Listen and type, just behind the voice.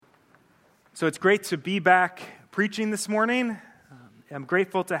So it's great to be back preaching this morning. I'm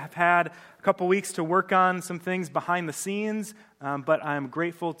grateful to have had a couple weeks to work on some things behind the scenes, but I'm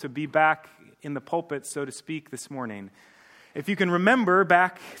grateful to be back in the pulpit, so to speak, this morning. If you can remember,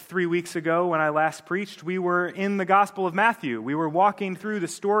 back 3 weeks ago when I last preached, we were in the Gospel of Matthew. We were walking through the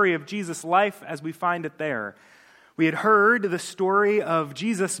story of Jesus' life as we find it there. We had heard the story of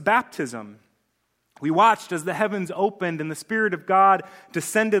Jesus' baptism. We watched as the heavens opened and the Spirit of God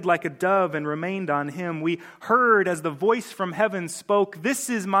descended like a dove and remained on him. We heard as the voice from heaven spoke, "This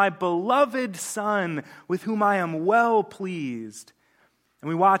is my beloved Son, with whom I am well pleased." And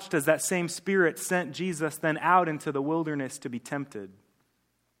we watched as that same Spirit sent Jesus then out into the wilderness to be tempted.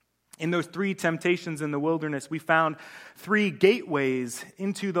 In those 3 temptations in the wilderness, we found 3 gateways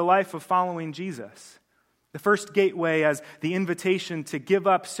into the life of following Jesus. The first gateway as the invitation to give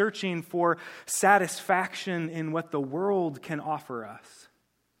up searching for satisfaction in what the world can offer us.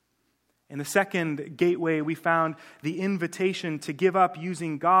 In the second gateway, we found the invitation to give up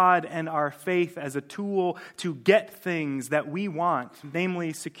using God and our faith as a tool to get things that we want,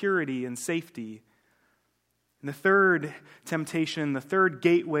 namely security and safety. In the third temptation, the third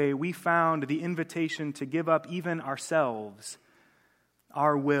gateway, we found the invitation to give up even ourselves,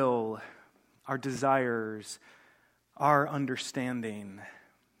 our will, our desires, our understanding,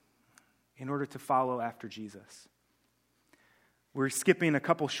 in order to follow after Jesus. We're skipping a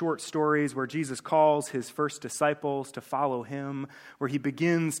couple short stories where Jesus calls his first disciples to follow him, where he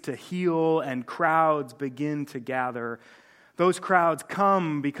begins to heal and crowds begin to gather. Those crowds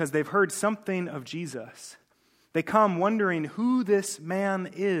come because they've heard something of Jesus. They come wondering who this man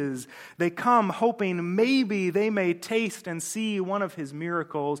is. They come hoping maybe they may taste and see one of his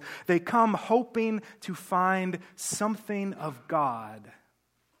miracles. They come hoping to find something of God.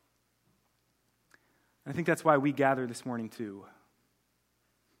 I think that's why we gather this morning too.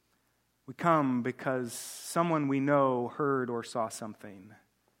 We come because someone we know heard or saw something.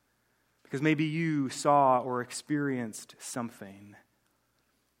 Because maybe you saw or experienced something.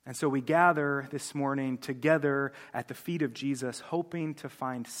 And so we gather this morning together at the feet of Jesus, hoping to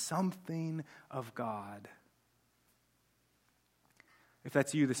find something of God. If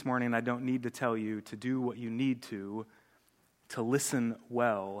that's you this morning, I don't need to tell you to do what you need to listen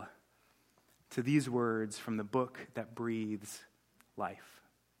well to these words from the book that breathes life.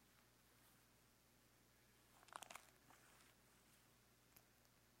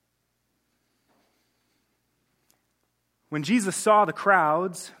 When Jesus saw the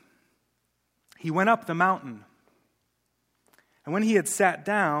crowds, he went up the mountain. And when he had sat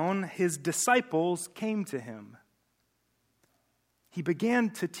down, his disciples came to him. He began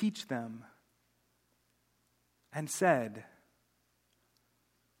to teach them and said,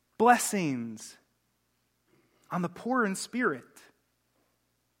 "Blessings on the poor in spirit,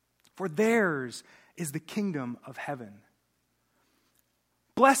 for theirs is the kingdom of heaven.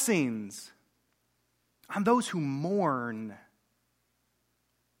 Blessings on those who mourn,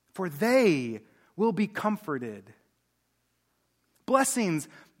 for they will be comforted. Blessings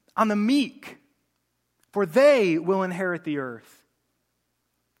on the meek, for they will inherit the earth.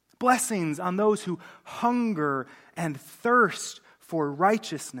 Blessings on those who hunger and thirst for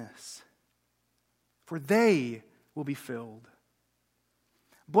righteousness, for they will be filled.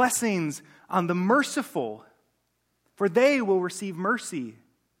 Blessings on the merciful, for they will receive mercy.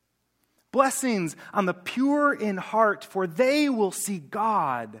 Blessings on the pure in heart, for they will see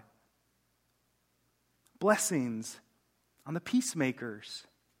God. Blessings on the peacemakers,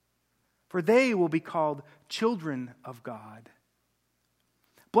 for they will be called children of God.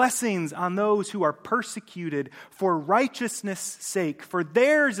 Blessings on those who are persecuted for righteousness' sake, for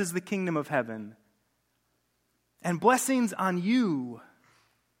theirs is the kingdom of heaven. And blessings on you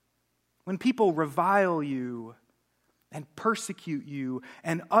when people revile you and persecute you,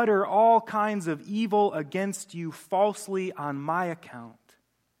 and utter all kinds of evil against you falsely on my account.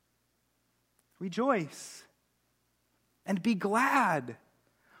 Rejoice and be glad,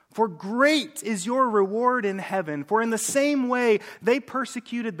 for great is your reward in heaven. For in the same way they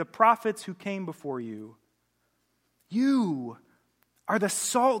persecuted the prophets who came before you. You are the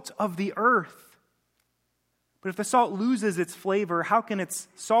salt of the earth. But if the salt loses its flavor, how can its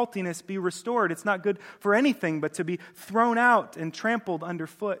saltiness be restored? It's not good for anything but to be thrown out and trampled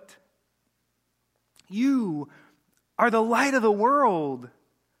underfoot. You are the light of the world.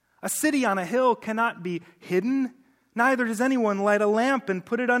 A city on a hill cannot be hidden. Neither does anyone light a lamp and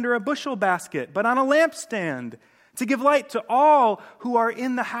put it under a bushel basket, but on a lampstand, to give light to all who are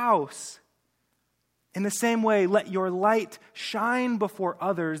in the house. In the same way, let your light shine before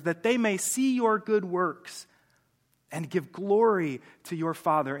others, that they may see your good works and give glory to your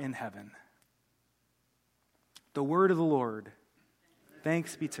Father in heaven. The word of the Lord.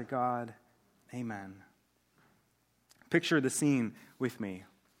 Thanks be to God. Amen. Picture the scene with me.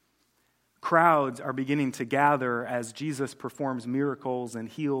 Crowds are beginning to gather as Jesus performs miracles and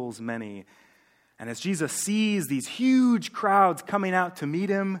heals many. And as Jesus sees these huge crowds coming out to meet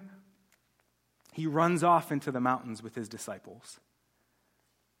him, he runs off into the mountains with his disciples.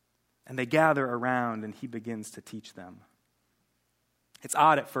 And they gather around and he begins to teach them. It's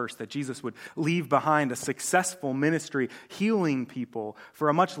odd at first that Jesus would leave behind a successful ministry healing people for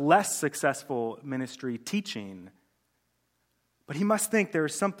a much less successful ministry teaching. But he must think there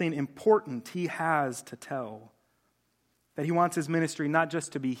is something important he has to tell. That he wants his ministry not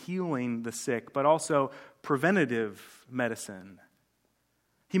just to be healing the sick, but also preventative medicine.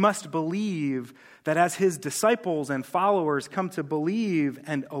 He must believe that as his disciples and followers come to believe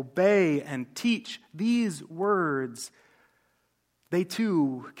and obey and teach these words, they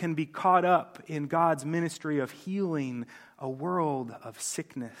too can be caught up in God's ministry of healing a world of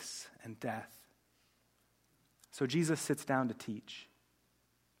sickness and death. So Jesus sits down to teach.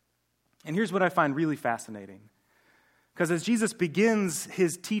 And here's what I find really fascinating. Because as Jesus begins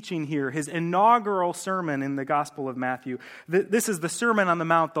his teaching here, his inaugural sermon in the Gospel of Matthew, this is the Sermon on the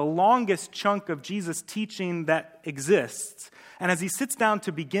Mount, the longest chunk of Jesus' teaching that exists. And as he sits down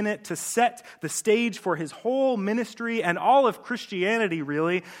to begin it, to set the stage for his whole ministry and all of Christianity,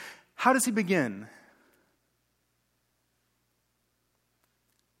 really, how does he begin?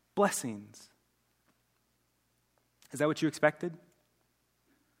 Blessings. Is that what you expected?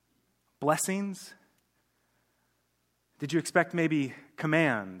 Blessings? Did you expect maybe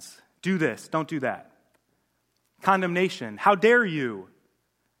commands? Do this, don't do that. Condemnation. How dare you?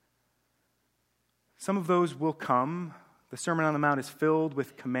 Some of those will come. The Sermon on the Mount is filled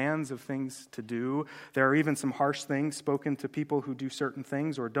with commands of things to do. There are even some harsh things spoken to people who do certain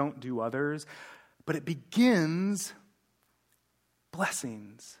things or don't do others. But it begins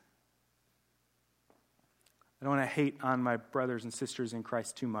blessings. I don't want to hate on my brothers and sisters in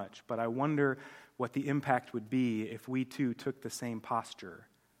Christ too much, but I wonder what the impact would be if we too took the same posture,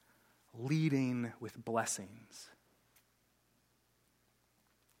 leading with blessings.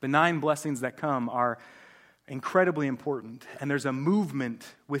 The 9 blessings that come are incredibly important, and there's a movement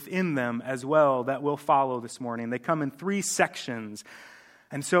within them as well that we'll follow this morning. They come in 3 sections,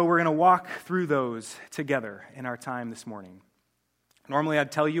 and so we're going to walk through those together in our time this morning. Normally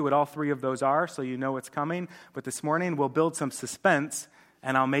I'd tell you what all 3 of those are so you know what's coming, but this morning we'll build some suspense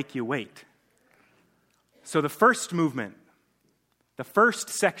and I'll make you wait. So the first movement, the first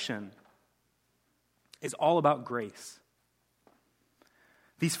section, is all about grace.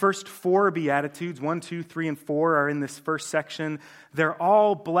 These first 4 Beatitudes, 1, 2, 3, and 4 are in this first section. They're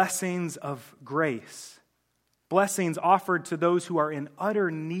all blessings of grace. Blessings offered to those who are in utter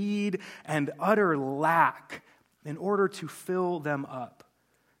need and utter lack in order to fill them up.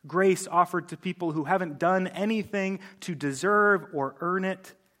 Grace offered to people who haven't done anything to deserve or earn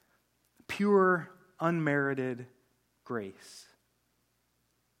it. Pure, unmerited grace.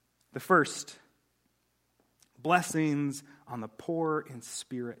 The first, blessings on the poor in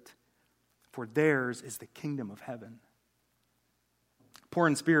spirit, for theirs is the kingdom of heaven. Poor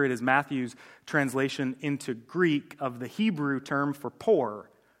in spirit is Matthew's translation into Greek of the Hebrew term for poor.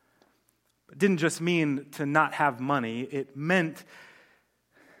 It didn't just mean to not have money, it meant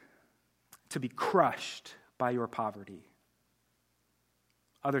to be crushed by your poverty.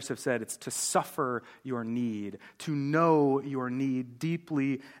 Others have said it's to suffer your need, to know your need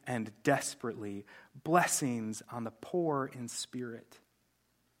deeply and desperately. Blessings on the poor in spirit.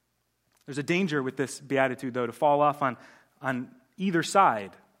 There's a danger with this beatitude, though, to fall off on either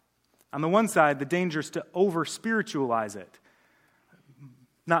side. On the one side, the danger is to over-spiritualize it.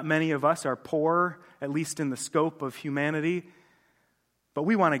 Not many of us are poor, at least in the scope of humanity. But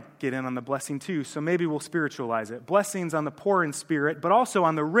we want to get in on the blessing too, so maybe we'll spiritualize it. Blessings on the poor in spirit, but also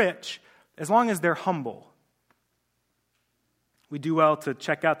on the rich, as long as they're humble. We do well to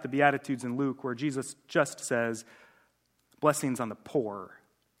check out the Beatitudes in Luke, where Jesus just says, blessings on the poor.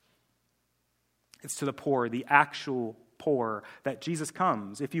 It's to the poor, the actual poor, that Jesus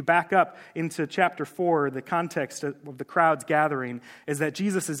comes. If you back up into chapter 4, the context of the crowd's gathering is that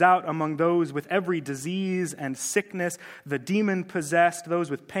Jesus is out among those with every disease and sickness, the demon-possessed,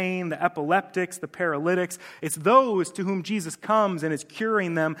 those with pain, the epileptics, the paralytics. It's those to whom Jesus comes and is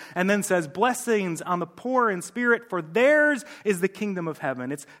curing them, and then says, blessings on the poor in spirit, for theirs is the kingdom of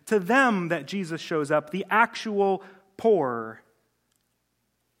heaven. It's to them that Jesus shows up, the actual poor.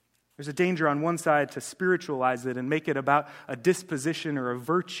 There's a danger on one side to spiritualize it and make it about a disposition or a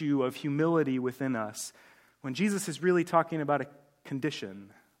virtue of humility within us, when Jesus is really talking about a condition.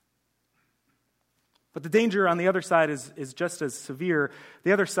 But the danger on the other side is just as severe.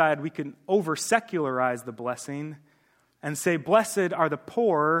 The other side, we can over-secularize the blessing and say, blessed are the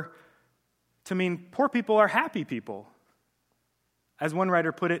poor, to mean poor people are happy people. As one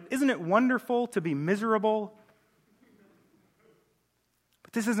writer put it, isn't it wonderful to be miserable?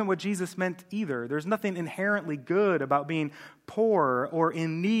 But this isn't what Jesus meant either. There's nothing inherently good about being poor or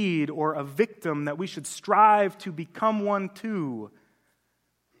in need or a victim that we should strive to become one too.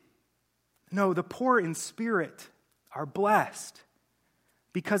 No, the poor in spirit are blessed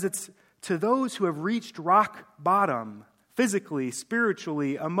because it's to those who have reached rock bottom, physically,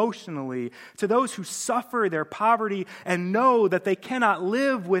 spiritually, emotionally, to those who suffer their poverty and know that they cannot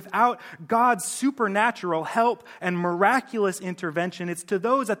live without God's supernatural help and miraculous intervention. It's to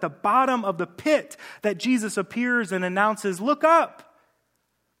those at the bottom of the pit that Jesus appears and announces, look up,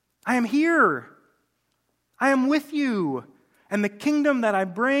 I am here, I am with you. And the kingdom that I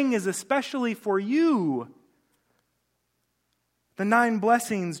bring is especially for you. The 9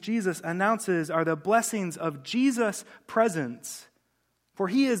 blessings Jesus announces are the blessings of Jesus' presence. For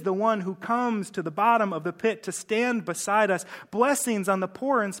he is the one who comes to the bottom of the pit to stand beside us. Blessings on the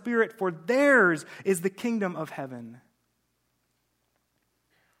poor in spirit, for theirs is the kingdom of heaven.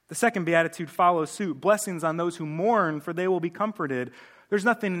 The second beatitude follows suit. Blessings on those who mourn, for they will be comforted. There's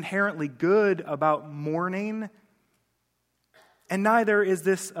nothing inherently good about mourning. And neither is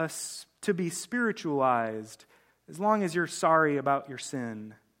this to be spiritualized, as long as you're sorry about your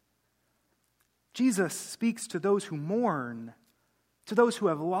sin. Jesus speaks to those who mourn, to those who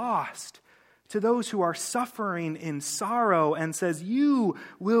have lost, to those who are suffering in sorrow, and says, you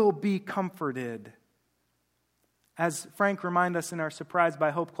will be comforted. As Frank reminded us in our Surprised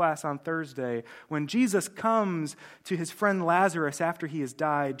by Hope class on Thursday, when Jesus comes to his friend Lazarus after he has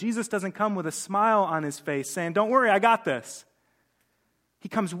died, Jesus doesn't come with a smile on his face saying, don't worry, I got this. He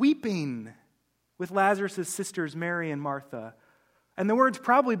comes weeping with Lazarus' sisters, Mary and Martha. And the word's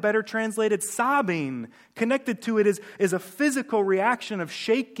probably better translated sobbing. Connected to it is a physical reaction of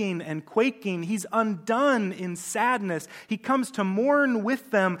shaking and quaking. He's undone in sadness. He comes to mourn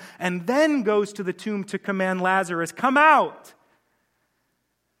with them and then goes to the tomb to command Lazarus, come out.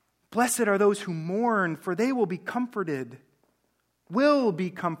 Blessed are those who mourn, for they will be comforted. Will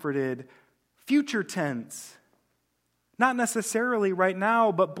be comforted. Future tense. Not necessarily right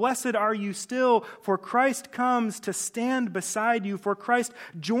now, but blessed are you still, for Christ comes to stand beside you, for Christ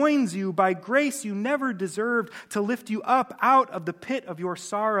joins you by grace you never deserved, to lift you up out of the pit of your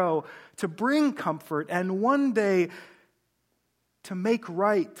sorrow, to bring comfort, and one day to make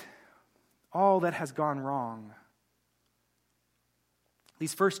right all that has gone wrong.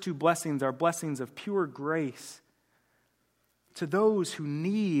 These first 2 blessings are blessings of pure grace to those who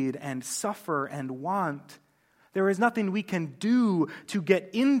need and suffer and want. There is nothing we can do to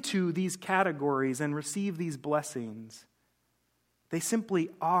get into these categories and receive these blessings. They simply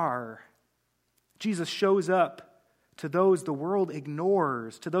are. Jesus shows up to those the world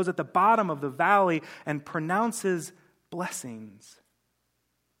ignores, to those at the bottom of the valley, and pronounces blessings.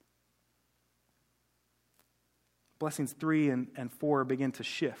 Blessings 3 and 4 begin to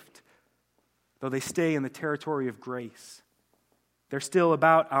shift, though they stay in the territory of grace. They're still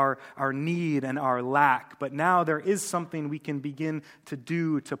about our need and our lack, but now there is something we can begin to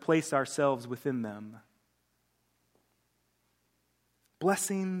do to place ourselves within them.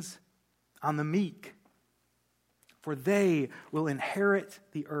 Blessings on the meek, for they will inherit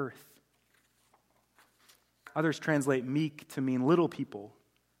the earth. Others translate meek to mean little people,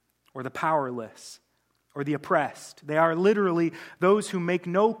 or the powerless, or the oppressed. They are literally those who make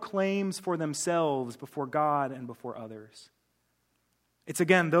no claims for themselves before God and before others. It's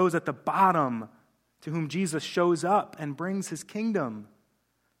again those at the bottom to whom Jesus shows up and brings his kingdom.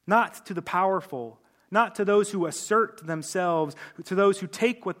 Not to the powerful, not to those who assert themselves, to those who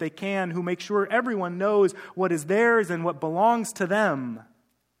take what they can, who make sure everyone knows what is theirs and what belongs to them.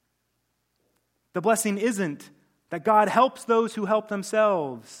 The blessing isn't that God helps those who help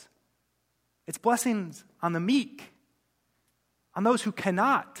themselves. It's blessings on the meek, on those who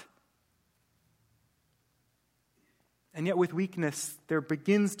cannot. And yet with weakness, there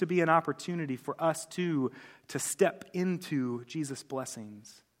begins to be an opportunity for us too to step into Jesus'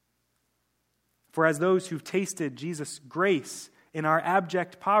 blessings. For as those who've tasted Jesus' grace in our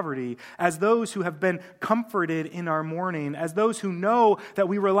abject poverty, as those who have been comforted in our mourning, as those who know that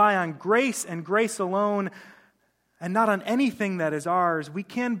we rely on grace and grace alone and not on anything that is ours, we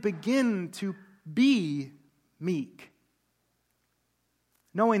can begin to be meek,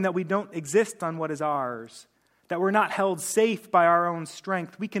 knowing that we don't exist on what is ours, that we're not held safe by our own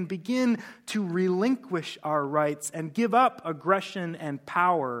strength. We can begin to relinquish our rights and give up aggression and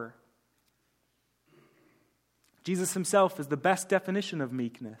power. Jesus himself is the best definition of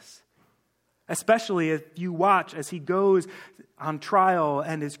meekness, especially if you watch as he goes on trial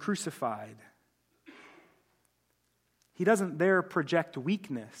and is crucified. He doesn't there project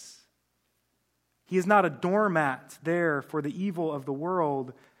weakness. He is not a doormat there for the evil of the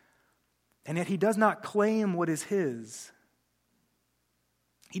world, and yet he does not claim what is his.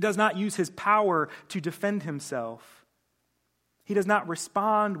 He does not use his power to defend himself. He does not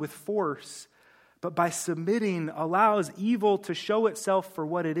respond with force, but by submitting allows evil to show itself for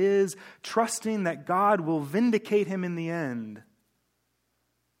what it is, trusting that God will vindicate him in the end.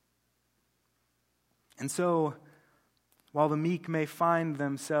 And so, while the meek may find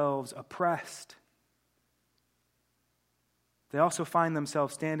themselves oppressed, they also find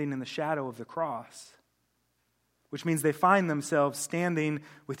themselves standing in the shadow of the cross, which means they find themselves standing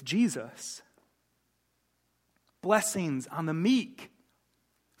with Jesus. Blessings on the meek,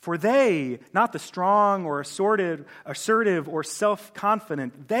 for they, not the strong or assertive or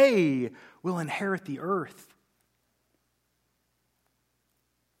self-confident, they will inherit the earth.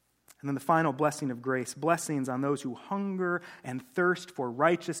 And then the final blessing of grace, blessings on those who hunger and thirst for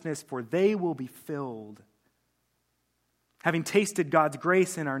righteousness, for they will be filled. Having tasted God's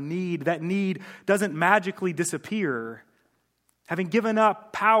grace in our need, that need doesn't magically disappear. Having given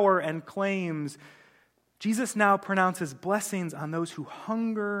up power and claims, Jesus now pronounces blessings on those who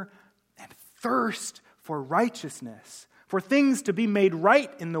hunger and thirst for righteousness, for things to be made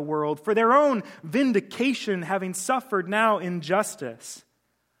right in the world, for their own vindication, having suffered now injustice.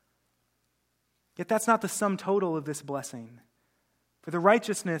 Yet that's not the sum total of this blessing. For the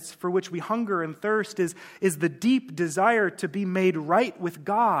righteousness for which we hunger and thirst is the deep desire to be made right with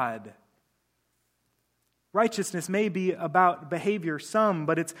God. Righteousness may be about behavior some,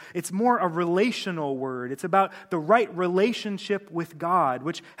 but it's more a relational word. It's about the right relationship with God,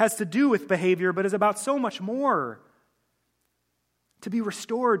 which has to do with behavior, but is about so much more. To be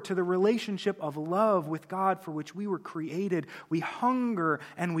restored to the relationship of love with God for which we were created. We hunger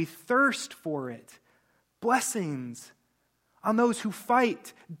and we thirst for it. Blessings on those who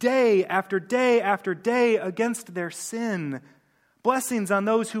fight day after day after day against their sin. Blessings on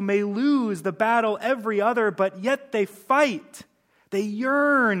those who may lose the battle every other, but yet they fight. They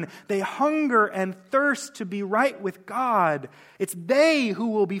yearn, they hunger and thirst to be right with God. It's they who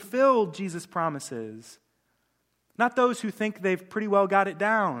will be filled, Jesus promises. Not those who think they've pretty well got it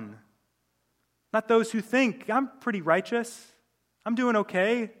down. Not those who think, I'm pretty righteous, I'm doing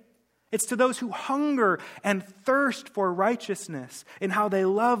okay. It's to those who hunger and thirst for righteousness in how they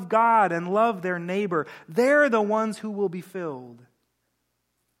love God and love their neighbor. They're the ones who will be filled.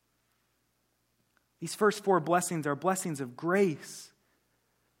 These first four blessings are blessings of grace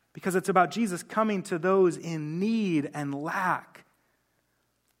because it's about Jesus coming to those in need and lack.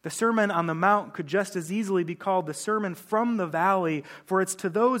 The Sermon on the Mount could just as easily be called the Sermon from the Valley, for it's to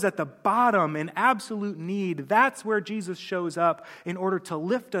those at the bottom in absolute need. That's where Jesus shows up in order to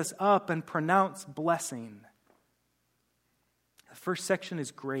lift us up and pronounce blessing. The first section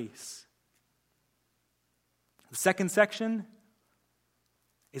is grace. The second section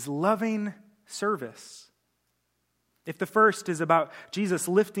is loving service. If the first is about Jesus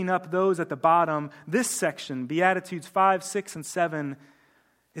lifting up those at the bottom, this section, Beatitudes 5, 6, and 7,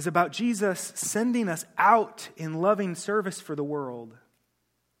 is about Jesus sending us out in loving service for the world.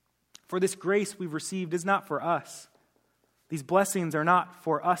 For this grace we've received is not for us. These blessings are not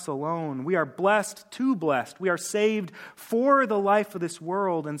for us alone. We are blessed to blessed. We are saved for the life of this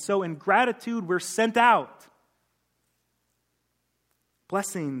world, and so in gratitude we're sent out.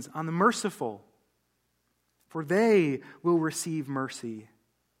 Blessings on the merciful, for they will receive mercy.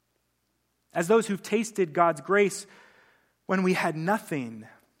 As those who've tasted God's grace when we had nothing,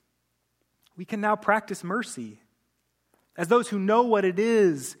 we can now practice mercy. As those who know what it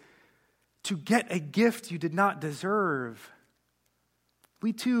is to get a gift you did not deserve,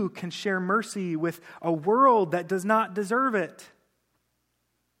 we too can share mercy with a world that does not deserve it.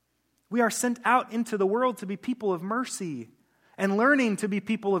 We are sent out into the world to be people of mercy, and learning to be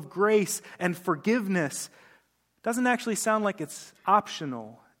people of grace and forgiveness doesn't actually sound like it's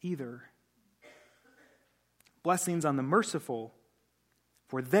optional either. Blessings on the merciful,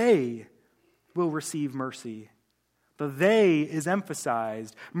 for they will receive mercy. The they is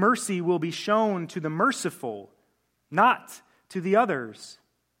emphasized. Mercy will be shown to the merciful, not to the others.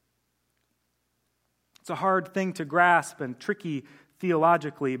 It's a hard thing to grasp and tricky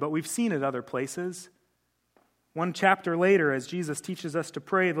theologically, but we've seen it other places. One chapter later, as Jesus teaches us to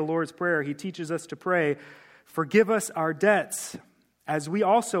pray the Lord's Prayer, he teaches us to pray, "Forgive us our debts, as we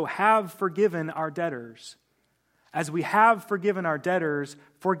also have forgiven our debtors. As we have forgiven our debtors,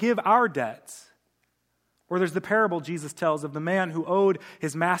 forgive our debts." Or there's the parable Jesus tells of the man who owed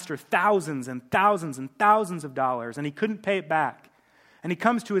his master thousands and thousands and thousands of dollars, and he couldn't pay it back. And he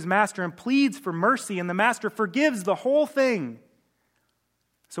comes to his master and pleads for mercy, and the master forgives the whole thing.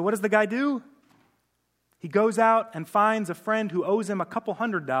 So what does the guy do? He goes out and finds a friend who owes him a couple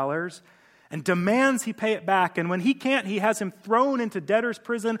 $100 and demands he pay it back. And when he can't, he has him thrown into debtor's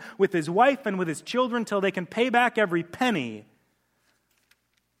prison with his wife and with his children till they can pay back every penny.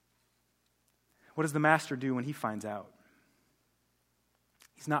 What does the master do when he finds out?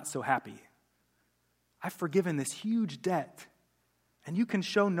 He's not so happy. I've forgiven this huge debt, and you can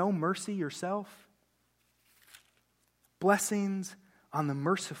show no mercy yourself? Blessings on the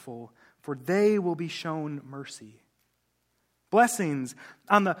merciful, for they will be shown mercy. Blessings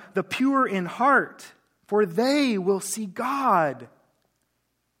on the pure in heart, for they will see God.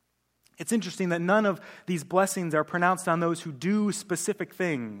 It's interesting that none of these blessings are pronounced on those who do specific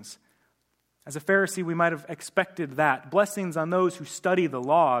things. As a Pharisee, we might have expected that. Blessings on those who study the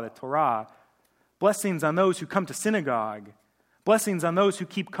law, the Torah. Blessings on those who come to synagogue. Blessings on those who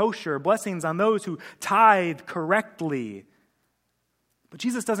keep kosher. Blessings on those who tithe correctly. But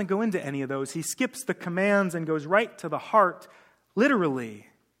Jesus doesn't go into any of those. He skips the commands and goes right to the heart, literally.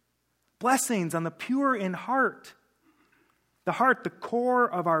 Blessings on the pure in heart. The heart, the core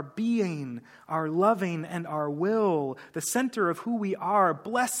of our being, our loving and our will, the center of who we are.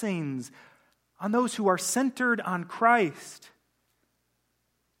 Blessings on those who are centered on Christ.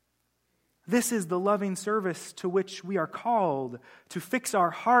 This is the loving service to which we are called, to fix our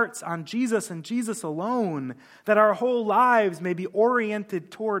hearts on Jesus and Jesus alone, that our whole lives may be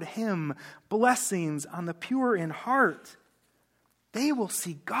oriented toward Him. Blessings on the pure in heart. They will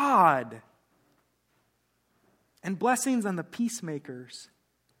see God. And blessings on the peacemakers,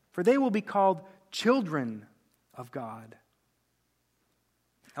 for they will be called children of God.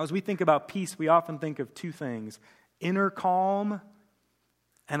 Now, as we think about peace, we often think of two things: inner calm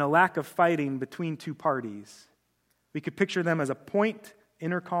and a lack of fighting between two parties. We could picture them as a point,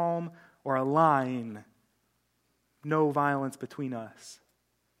 inner calm, or a line, no violence between us.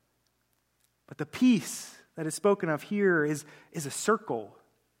 But the peace that is spoken of here is a circle.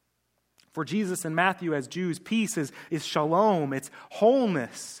 For Jesus and Matthew as Jews, peace is shalom, it's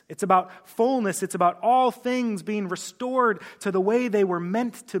wholeness, it's about fullness, it's about all things being restored to the way they were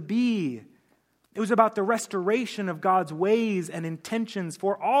meant to be. It was about the restoration of God's ways and intentions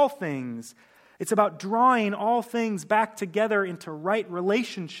for all things. It's about drawing all things back together into right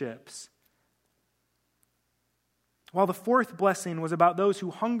relationships. While the fourth blessing was about those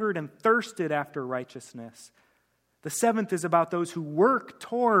who hungered and thirsted after righteousness, the seventh is about those who work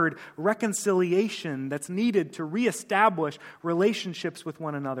toward reconciliation that's needed to reestablish relationships with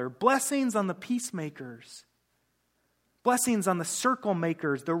one another. Blessings on the peacemakers. Blessings on the circle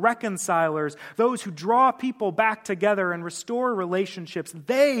makers, the reconcilers, those who draw people back together and restore relationships.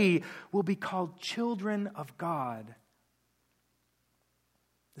 They will be called children of God.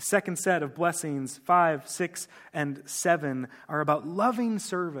 The second set of blessings, 5, 6, and 7, are about loving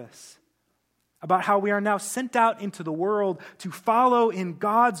service, about how we are now sent out into the world to follow in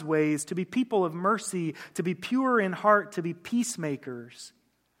God's ways, to be people of mercy, to be pure in heart, to be peacemakers.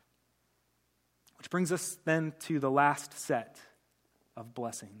 Which brings us then to the last set of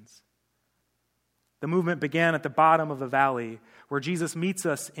blessings. The movement began at the bottom of the valley, where Jesus meets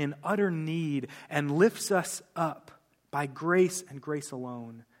us in utter need and lifts us up by grace and grace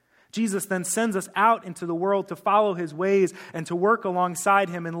alone. Jesus then sends us out into the world to follow His ways and to work alongside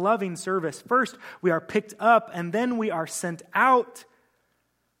Him in loving service. First, we are picked up, and then we are sent out.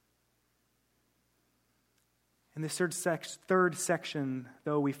 In this third section,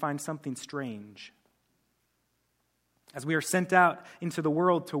 though, we find something strange. As we are sent out into the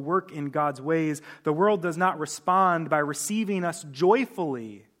world to work in God's ways, the world does not respond by receiving us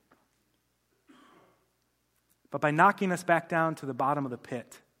joyfully, but by knocking us back down to the bottom of the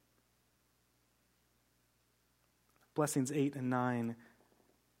pit. Blessings 8 and 9.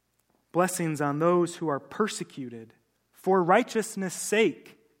 Blessings on those who are persecuted for righteousness'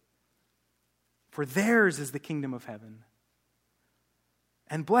 sake, for theirs is the kingdom of heaven.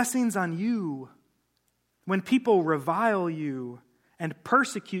 And blessings on you when people revile you and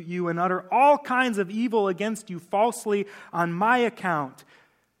persecute you and utter all kinds of evil against you falsely on my account.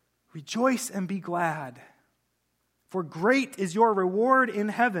 Rejoice and be glad, for great is your reward in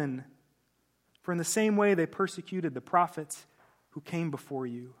heaven. For in the same way they persecuted the prophets who came before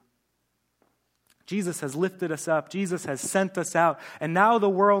you. Jesus has lifted us up. Jesus has sent us out. And now the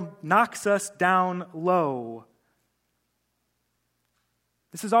world knocks us down low.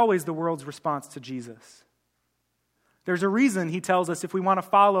 This is always the world's response to Jesus. There's a reason He tells us if we want to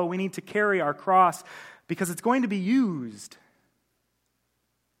follow, we need to carry our cross, because it's going to be used.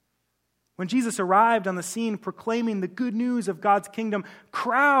 When Jesus arrived on the scene proclaiming the good news of God's kingdom,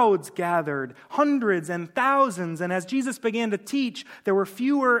 crowds gathered, hundreds and thousands. And as Jesus began to teach, there were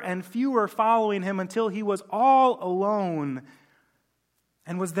fewer and fewer following him until he was all alone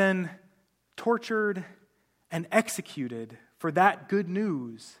and was then tortured and executed for that good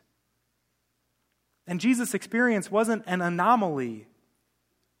news. And Jesus' experience wasn't an anomaly,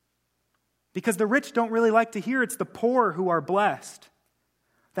 because the rich don't really like to hear it's the poor who are blessed.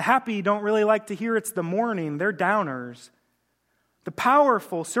 The happy don't really like to hear it's the mourning. They're downers. The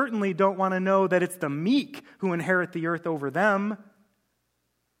powerful certainly don't want to know that it's the meek who inherit the earth over them.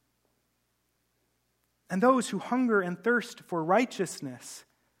 And those who hunger and thirst for righteousness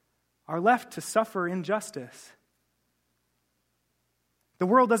are left to suffer injustice. The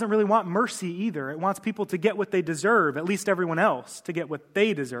world doesn't really want mercy either. It wants people to get what they deserve, at least everyone else, to get what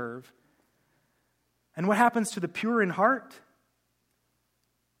they deserve. And what happens to the pure in heart?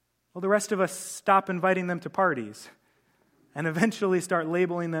 Well, the rest of us stop inviting them to parties and eventually start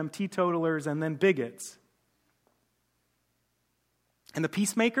labeling them teetotalers and then bigots. And the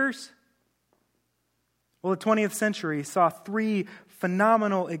peacemakers? Well, the 20th century saw 3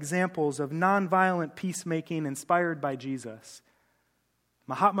 phenomenal examples of nonviolent peacemaking inspired by Jesus: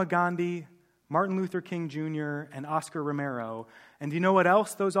 Mahatma Gandhi, Martin Luther King Jr., and Oscar Romero. And do you know what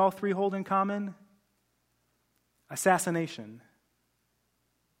else those all 3 hold in common? Assassination.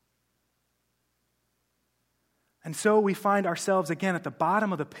 And so we find ourselves again at the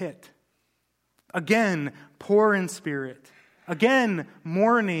bottom of the pit. Again, poor in spirit. Again,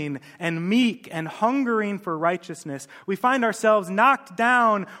 mourning and meek and hungering for righteousness. We find ourselves knocked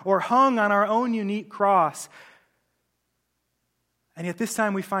down or hung on our own unique cross. And yet this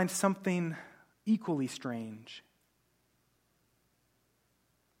time we find something equally strange.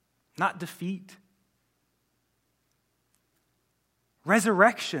 Not defeat.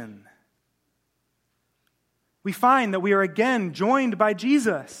 Resurrection. We find that we are again joined by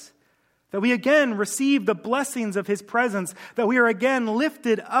Jesus, that we again receive the blessings of his presence, that we are again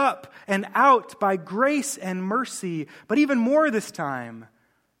lifted up and out by grace and mercy, but even more this time.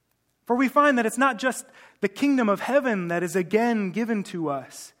 For we find that it's not just the kingdom of heaven that is again given to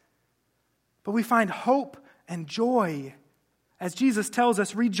us, but we find hope and joy. As Jesus tells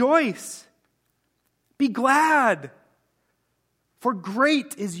us, rejoice, be glad, for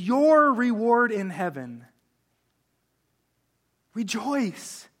great is your reward in heaven.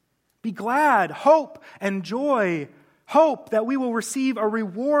 Rejoice, be glad, hope and joy. Hope that we will receive a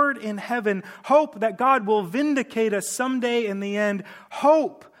reward in heaven. Hope that God will vindicate us someday in the end.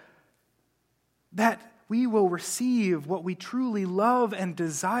 Hope that we will receive what we truly love and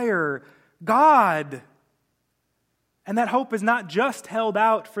desire, God. And that hope is not just held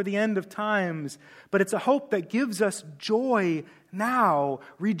out for the end of times, but it's a hope that gives us joy now.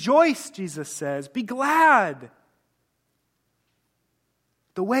 Rejoice, Jesus says, be glad.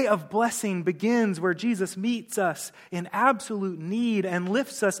 The way of blessing begins where Jesus meets us in absolute need and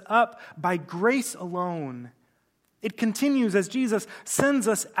lifts us up by grace alone. It continues as Jesus sends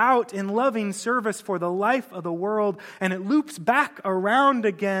us out in loving service for the life of the world, and it loops back around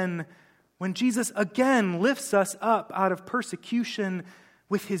again when Jesus again lifts us up out of persecution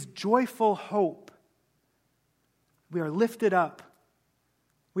with his joyful hope. We are lifted up.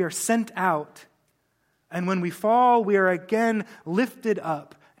 We are sent out. And when we fall, we are again lifted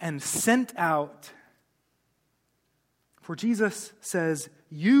up and sent out. For Jesus says,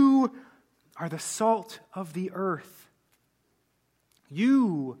 you are the salt of the earth.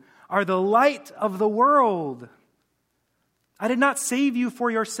 You are the light of the world. I did not save you for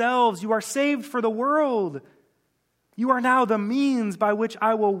yourselves. You are saved for the world. You are now the means by which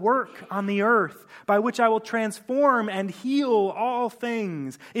I will work on the earth, by which I will transform and heal all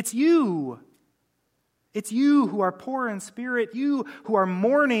things. It's you. It's you who are poor in spirit, you who are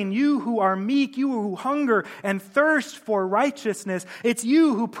mourning, you who are meek, you who hunger and thirst for righteousness. It's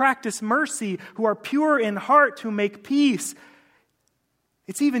you who practice mercy, who are pure in heart, who make peace.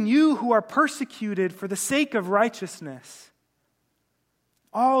 It's even you who are persecuted for the sake of righteousness.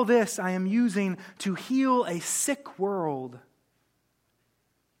 All this I am using to heal a sick world.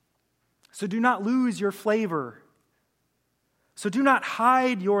 So do not lose your flavor. So do not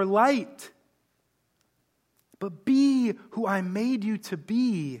hide your light. But be who I made you to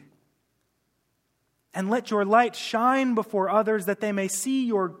be. And let your light shine before others that they may see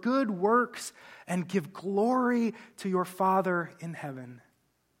your good works and give glory to your Father in heaven.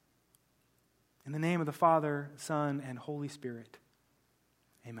 In the name of the Father, Son, and Holy Spirit.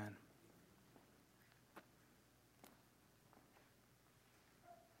 Amen.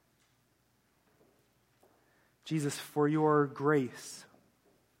 Jesus, for your grace,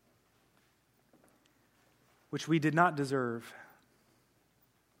 which we did not deserve,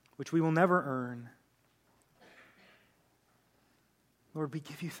 which we will never earn. Lord, we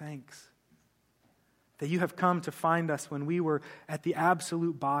give you thanks that you have come to find us when we were at the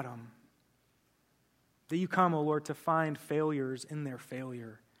absolute bottom. That you come, O Lord, to find failures in their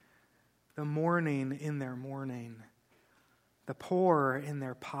failure, the mourning in their mourning, the poor in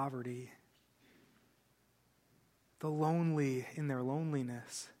their poverty, the lonely in their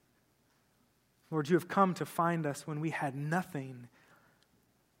loneliness. Lord, you have come to find us when we had nothing,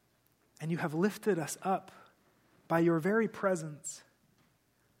 and you have lifted us up by your very presence.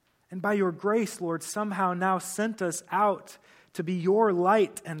 And by your grace, Lord, somehow now sent us out to be your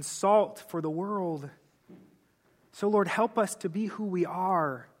light and salt for the world. So, Lord, help us to be who we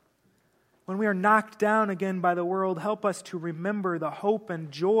are. When we are knocked down again by the world, help us to remember the hope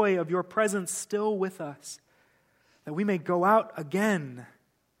and joy of your presence still with us, that we may go out again,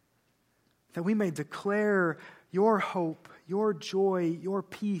 that we may declare your hope, your joy, your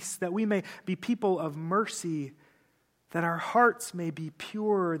peace, that we may be people of mercy, that our hearts may be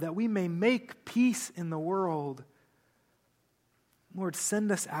pure, that we may make peace in the world. Lord,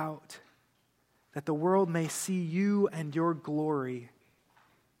 send us out, that the world may see you and your glory.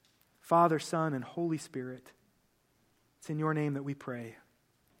 Father, Son, and Holy Spirit, it's in your name that we pray.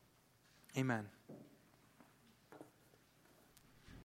 Amen.